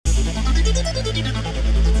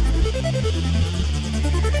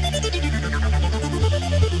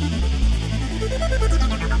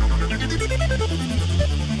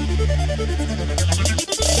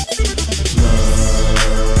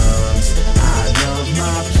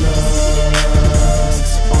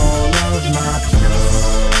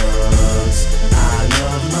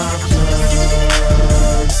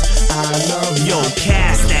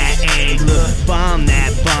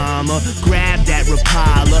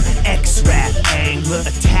angler, X-Rap angler,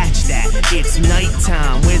 attach that. It's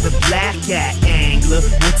nighttime, where the black at, angler.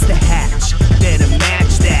 What's the hatch? Better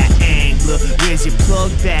match that, angler. Where's your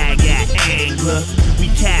plug bag at, angler? We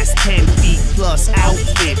cast 10 feet plus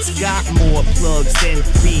outfits, got more plugs than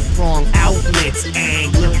 3-prong outlets,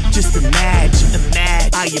 angler. Just imagine,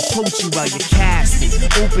 I approach you while you're casting.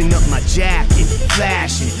 Open up my jacket,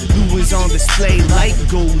 flashing. Lures on display like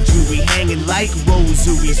gold jewelry, hanging like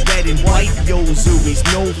rosaries, red and white yozuries.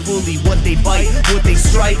 Know fully what they bite, what they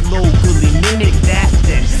strike locally. Mimic that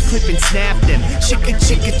then, clip and snap them.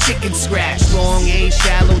 Chicken scratch. Long A,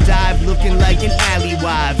 shallow dive, looking like an alley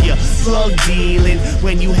wive. You're plug dealing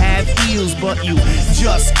when you have eels, but you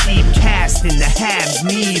just keep casting the halves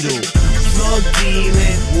needle. Plug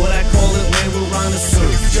dealing, what I call it when we're on the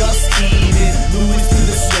surf. Just eating, lures to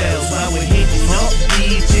the swells while we're hitting up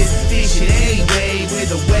beaches. Fishing anyway, where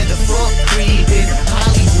the weather front creeping.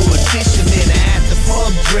 Hollywood fishermen at the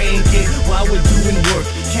pub drinking while we're doing work,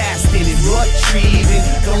 casting and retrieving.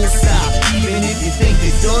 Don't stop, even if you think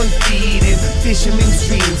they're done feeding. Fishermen's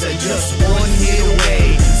dreams are just one hit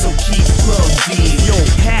away, so keep plug dealing. Yo,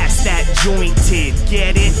 pass that jointed,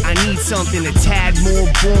 get it? I need something a tad more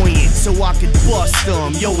buoyant so I could bust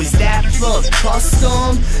them. Yo, is that plug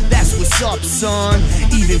custom? That's what's up, son.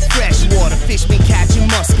 Even freshwater fishmen catching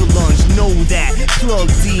muscalunge know that plug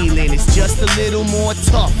dealing is just a little more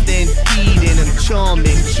tough than feeding them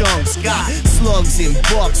charming chunks. Got slugs and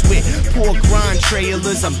bucks with pork rind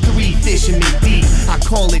trailers. I'm 3 fishermen deep, I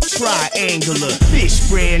call it triangular. Fish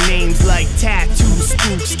brand names like Tattoo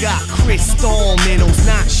Spooks. Got crystal minnows,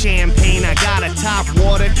 not champagne. I got a top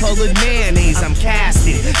watercolored mayonnaise. I'm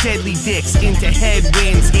casting deadly dicks into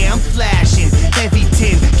headwinds. Yeah, I'm flashing heavy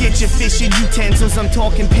tin. Get your fishing utensils. I'm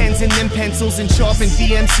talking pens and them pencils and sharpened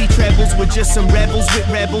VMC trebles. We're just some rebels with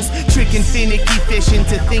rebels, tricking finicky fish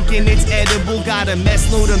into thinking it's edible. Got a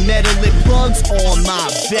mess load of metal lip plugs on my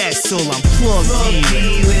vessel. I'm plug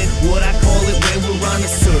dealing, what I call it when we're on the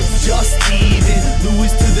surf. Just even,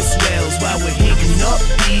 lures to the swells while we're hitting up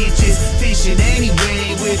beaches. Fishing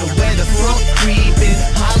anyway, where the weather front creeping.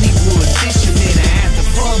 Hollywood fishermen at the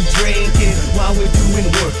pub drinking while we're doing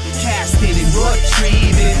work, casting and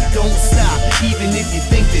retrieving. Don't stop, even if you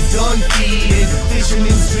think they're done feeding.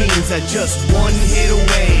 Fishermen's dreams are just one hit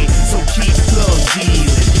away, so keep plug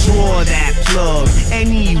dealing. Draw that plug,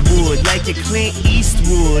 any wood, like a Clint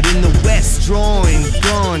Eastwood in the West, drawing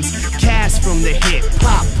guns. Cast from the hip,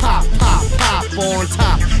 pop, pop, pop, pop on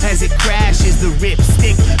top as it crashes the rip.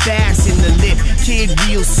 Stick bass in the lip, kid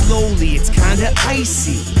real slowly, it's kinda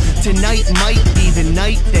icy. Tonight might be the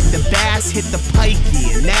night that the bass hit the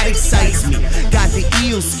pikey, and that excites me. Got the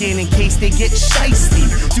eel skin in case they get shiesty.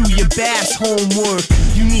 Do your bass homework,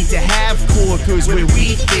 you need to have corkers where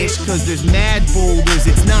we fish, cause there's mad boulders.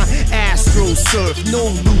 It's not astro surf,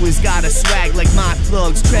 no lures got a swag like my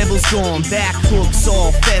plugs. Trebles gone, back hooks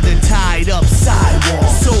all feather tied up sidewalk.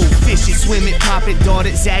 So fish it, swim it, pop it, dart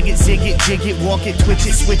it, zag it, zig it, jig it, walk it, twitch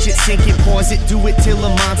it, switch it, sink it, pause it, do it till a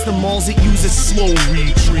monster mauls it. Use a slow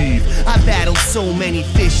retrieve. I battled so many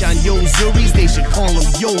fish on yozuris, they should call them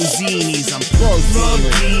yozinis. I'm plug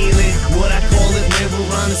dealing, what I call it when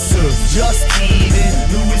we're on the surf. Just even,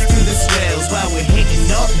 lures to the swells while we're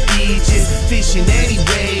hitting up beaches. Fishing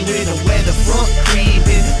anyway, where the weather front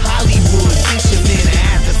creeping. Hollywood fishermen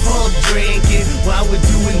at the pub drinking while we're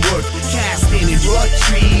doing work, casting and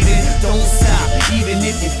retrieving. Don't stop, even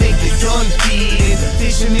if you think they're done feeding.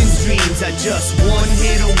 Fishermen's dreams are just one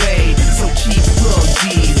hit away, so keep plug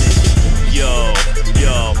dealing. Yo,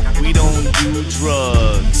 we don't do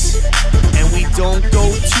drugs, and we don't go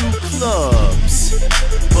to clubs,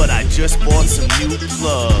 but I just bought some new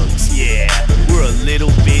plugs. Yeah, we're a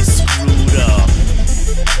little bit screwed up.